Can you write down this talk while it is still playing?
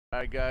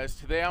Alright guys,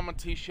 today I'm going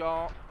to teach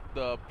y'all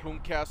the Plume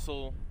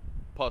Castle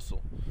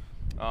Puzzle.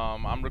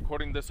 I'm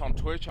recording this on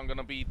Twitch. I'm going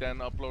to be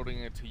then uploading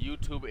it to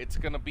YouTube. It's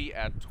going to be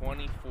at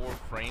 24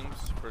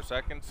 frames per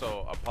second,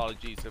 so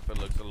apologies if it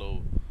looks a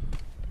little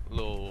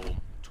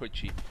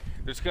twitchy.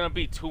 There's going to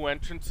be two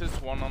entrances,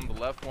 one on the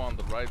left, one on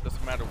the right.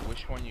 Doesn't matter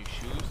which one you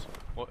choose.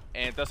 Well,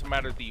 and it doesn't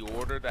matter the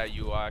order that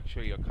you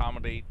actually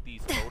accommodate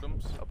these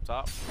totems up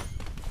top.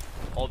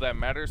 All that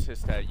matters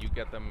is that you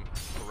get them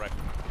correct.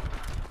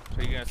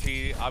 So you're going to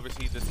see,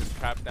 obviously this is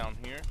trapped down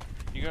here.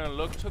 You're going to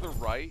look to the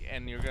right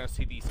and you're going to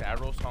see these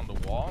arrows on the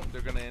wall. They're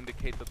going to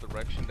indicate the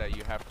direction that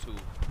you have to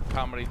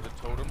accommodate the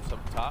totems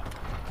up top.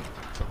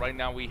 So right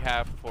now we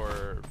have,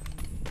 for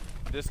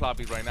this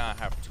lobby right now, I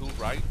have 2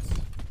 rights.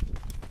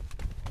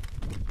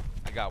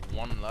 I got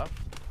 1 left.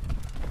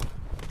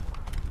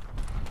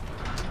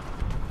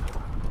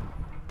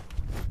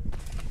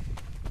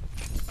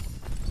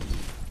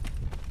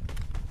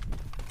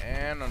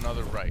 And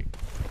another right.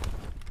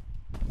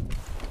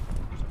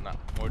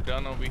 We're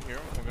done over here.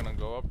 We're gonna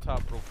go up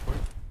top real quick.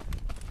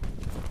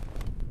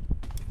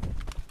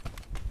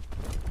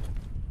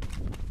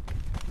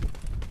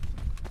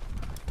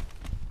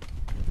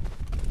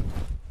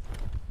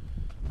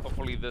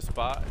 Hopefully this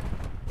spot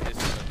is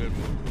in a good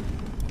mood.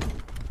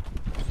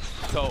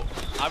 So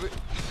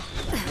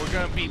we're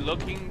gonna be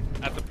looking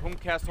at the Plume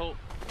Castle.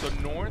 The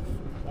north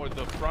or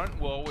the front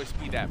will always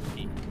be that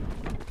peak.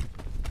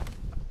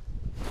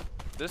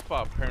 This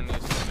spot apparently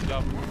is a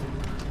job.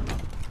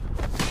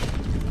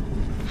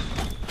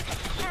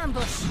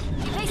 Ambush.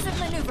 Evasive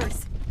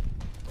maneuvers.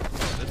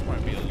 Oh, this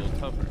might be a little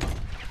tougher.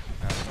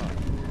 That's not.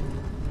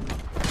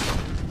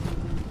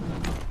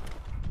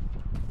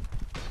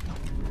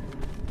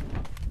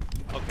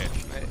 Okay.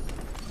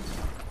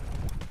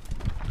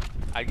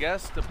 I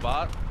guess the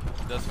bot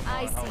doesn't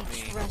want to help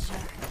me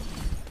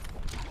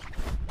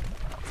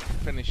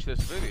finish this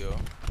video.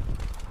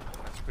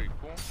 That's pretty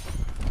cool.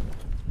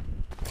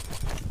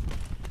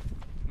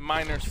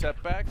 Minor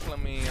setback.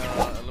 Let me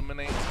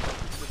eliminate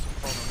this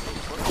opponent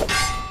real quick.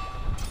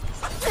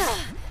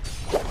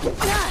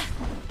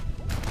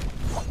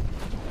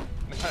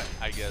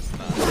 I guess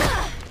not.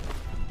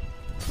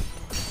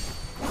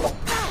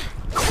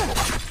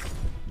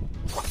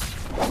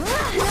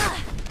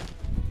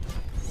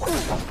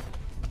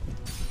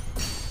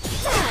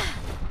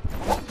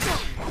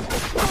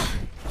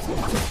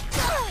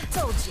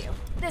 Told you,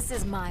 this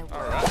is my world.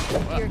 Alright,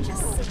 well, you're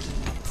just seeing it.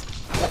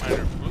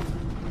 Minor fluke.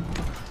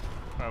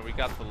 Alright, we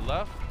got the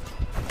left.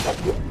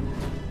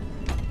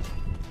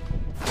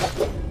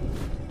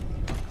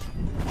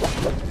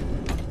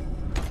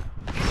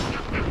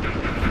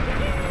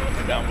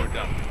 And now we're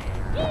done.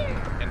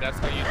 And that's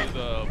how you do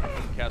the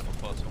Plume Castle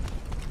Puzzle.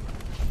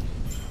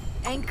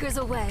 Anchors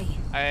away.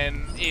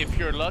 And if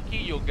you're lucky,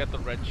 you'll get the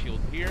red shield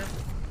here.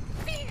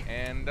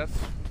 And that's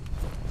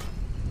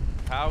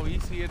how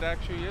easy it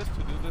actually is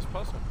to do this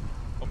puzzle.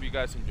 Hope you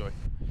guys enjoy.